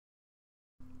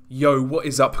Yo, what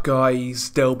is up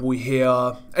guys, Delboy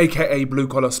here, aka Blue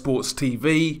Collar Sports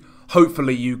TV.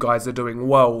 Hopefully you guys are doing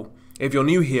well. If you're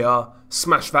new here,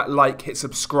 smash that like, hit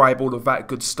subscribe, all of that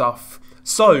good stuff.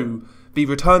 So, the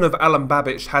return of Alen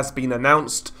Babic has been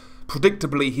announced.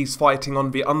 Predictably, he's fighting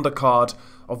on the undercard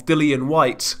of Dillian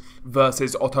Whyte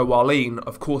versus Otto Wallin.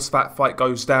 Of course, that fight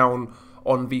goes down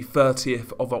on the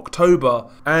 30th of October.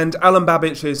 And Alen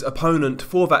Babic's opponent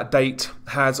for that date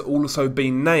has also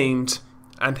been named,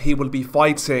 and he will be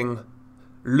fighting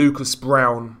Lucas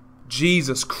Browne.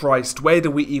 Jesus Christ, where do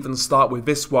we even start with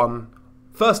this one?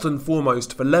 First and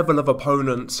foremost, the level of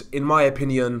opponent, in my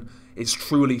opinion, is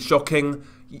truly shocking.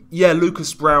 Yeah,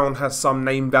 Lucas Browne has some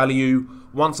name value.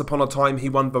 Once upon a time, he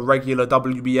won the regular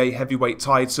WBA heavyweight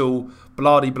title,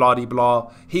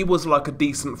 blah-de-blah-de-blah. He was like a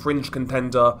decent fringe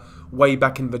contender way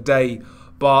back in the day.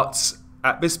 But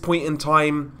at this point in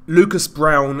time, Lucas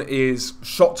Browne is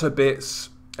shot to bits,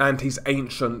 and he's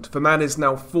ancient. The man is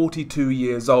now 42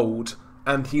 years old,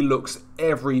 and he looks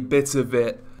every bit of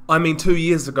it. I mean, 2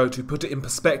 years ago, to put it in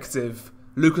perspective,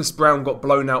 Lucas Browne got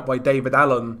blown out by David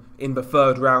Allen in the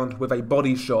third round with a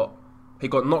body shot. He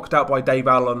got knocked out by Dave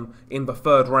Allen in the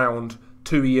third round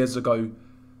 2 years ago.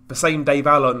 The same Dave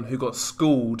Allen who got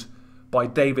schooled by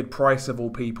David Price of all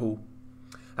people.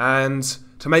 And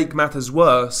to make matters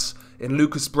worse, in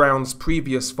Lucas Browne's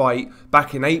previous fight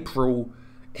back in April,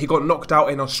 he got knocked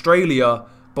out in Australia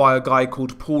by a guy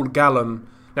called Paul Gallen.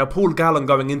 Now, Paul Gallen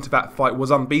going into that fight was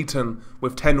unbeaten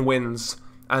with 10 wins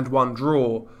and 1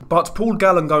 draw. But Paul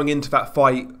Gallen going into that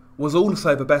fight was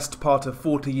also the best part of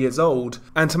 40 years old.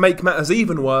 And to make matters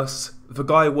even worse, the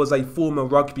guy was a former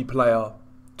rugby player.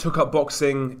 Took up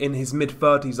boxing in his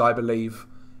mid-30s, I believe.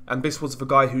 And this was the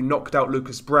guy who knocked out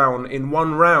Lucas Browne in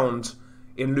 1 round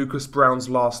in Lucas Browne's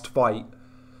last fight.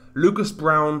 Lucas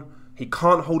Browne, he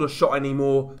can't hold a shot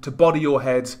anymore to body or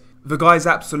head. The guy's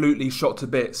absolutely shot to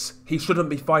bits. He shouldn't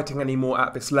be fighting anymore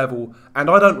at this level. And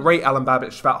I don't rate Alen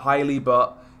Babic that highly,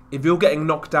 but if you're getting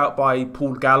knocked out by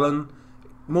Paul Gallen,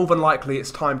 more than likely it's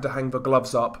time to hang the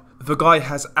gloves up. The guy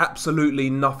has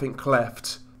absolutely nothing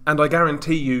left. And I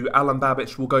guarantee you, Alen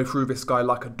Babic will go through this guy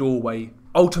like a doorway.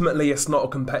 Ultimately, it's not a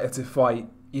competitive fight.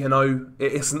 You know,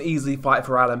 it's an easy fight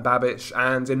for Alen Babic,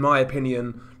 and in my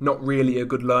opinion, not really a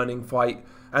good learning fight.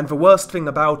 And the worst thing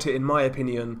about it, in my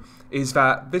opinion, is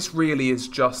that this really is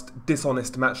just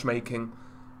dishonest matchmaking,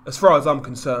 as far as I'm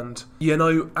concerned. You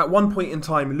know, at one point in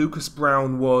time, Lucas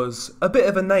Browne was a bit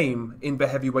of a name in the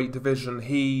heavyweight division.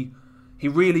 He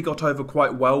really got over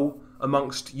quite well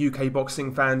amongst UK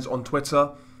boxing fans on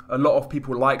Twitter. A lot of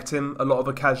people liked him, a lot of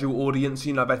a casual audience,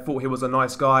 you know, they thought he was a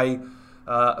nice guy,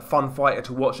 a fun fighter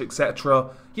to watch, etc.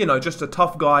 You know, just a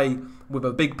tough guy with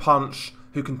a big punch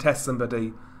who can test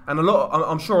somebody. And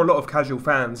I'm sure a lot of casual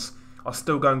fans are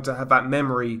still going to have that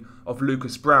memory of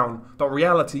Lucas Browne. But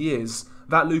reality is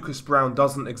that Lucas Browne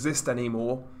doesn't exist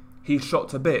anymore. He's shot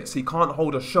to bits. He can't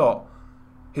hold a shot.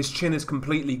 His chin is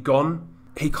completely gone.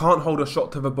 He can't hold a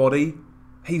shot to the body.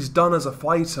 He's done as a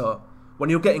fighter. When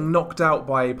you're getting knocked out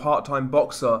by a part-time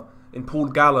boxer in Paul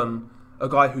Gallen, a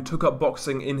guy who took up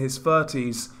boxing in his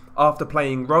 30s after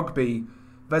playing rugby,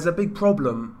 there's a big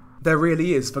problem. There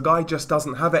really is. The guy just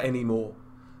doesn't have it anymore.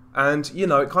 And, you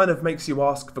know, it kind of makes you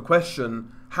ask the question,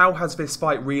 how has this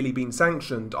fight really been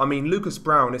sanctioned? I mean, Lucas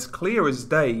Browne, it's clear as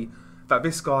day that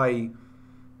this guy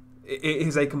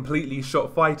is a completely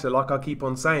shot fighter, like I keep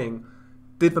on saying.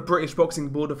 Did the British Boxing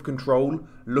Board of Control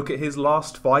look at his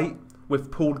last fight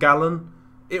with Paul Gallen?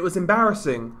 It was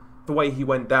embarrassing, the way he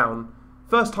went down.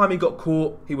 First time he got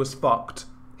caught, he was fucked.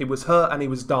 He was hurt and he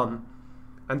was done.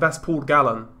 And that's Paul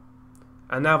Gallen.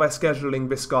 And now they're scheduling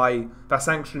this guy, they're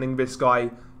sanctioning this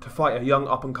guy to fight a young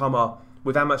up-and-comer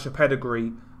with amateur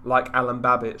pedigree like Alen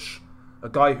Babic. A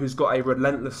guy who's got a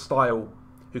relentless style,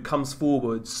 who comes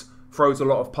forwards, throws a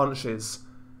lot of punches.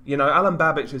 You know, Alen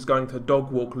Babic is going to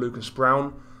dog-walk Lucas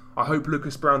Browne. I hope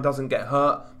Lucas Browne doesn't get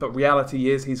hurt, but reality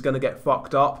is he's going to get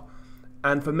fucked up.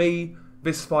 And for me,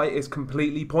 this fight is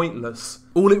completely pointless.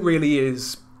 All it really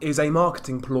is a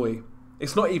marketing ploy.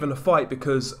 It's not even a fight,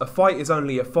 because a fight is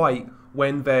only a fight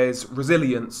when there's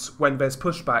resilience, when there's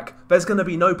pushback. There's going to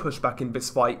be no pushback in this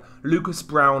fight. Lucas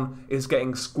Browne is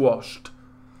getting squashed.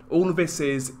 All of this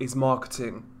is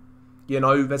marketing. You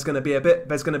know, there's going to be a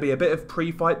bit of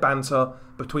pre-fight banter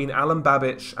between Alen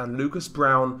Babic and Lucas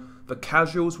Browne. The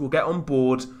casuals will get on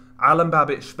board. Alen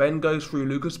Babic then goes through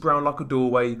Lucas Browne like a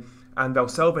doorway, and they'll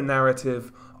sell the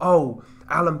narrative. Oh,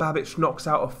 Alen Babic knocks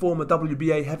out a former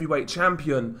WBA heavyweight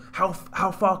champion. How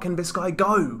far can this guy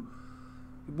go?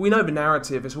 We know the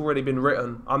narrative, it's already been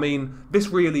written. I mean, this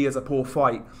really is a poor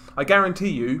fight. I guarantee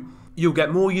you, You'll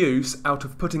get more use out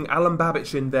of putting Alen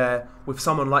Babic in there with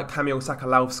someone like Kamil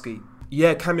Sakalavsky.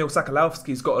 Yeah, Kamil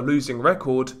Sakalavsky's got a losing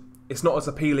record. It's not as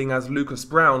appealing as Lucas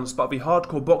Browne's, but the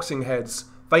hardcore boxing heads,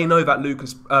 they know that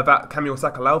Kamil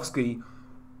Sakalavsky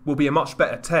will be a much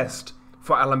better test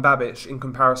for Alen Babic in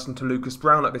comparison to Lucas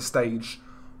Browne at this stage.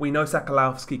 We know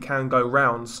Sakalavsky can go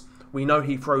rounds. We know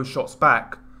he throws shots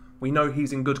back. We know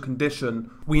he's in good condition.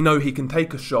 We know he can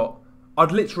take a shot.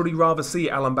 I'd literally rather see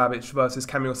Alen Babic versus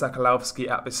Kamil Sakalavsky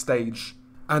at this stage.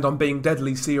 And I'm being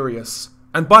deadly serious.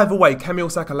 And by the way, Kamil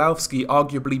Sakalavsky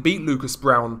arguably beat Lucas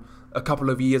Browne a couple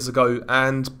of years ago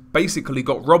and basically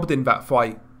got robbed in that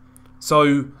fight.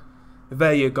 So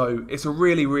there you go. It's a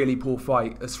really, really poor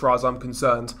fight as far as I'm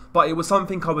concerned. But it was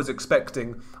something I was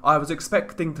expecting. I was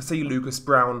expecting to see Lucas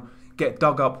Browne get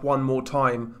dug up one more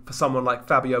time for someone like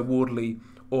Fabio Wardley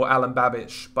or Alen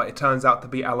Babic, but it turns out to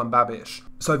be Alen Babic.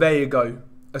 So there you go.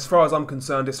 As far as I'm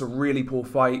concerned, it's a really poor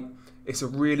fight. It's a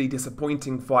really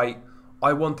disappointing fight.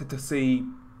 I wanted to see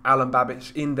Alen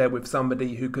Babic in there with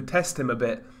somebody who could test him a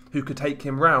bit, who could take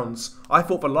him rounds. I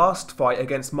thought the last fight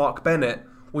against Mark Bennett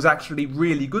was actually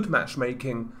really good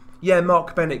matchmaking. Yeah,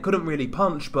 Mark Bennett couldn't really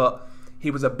punch, but he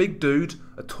was a big dude,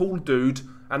 a tall dude,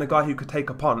 and a guy who could take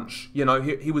a punch. You know,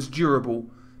 he was durable.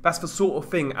 That's the sort of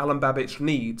thing Alen Babic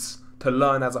needs to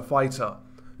learn as a fighter.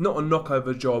 Not a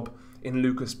knockover job in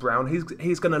Lucas Browne.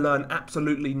 He's going to learn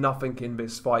absolutely nothing in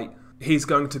this fight. He's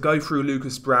going to go through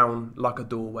Lucas Browne like a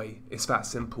doorway. It's that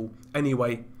simple.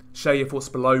 Anyway, share your thoughts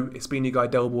below. It's been your guy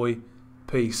Delboy.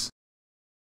 Peace.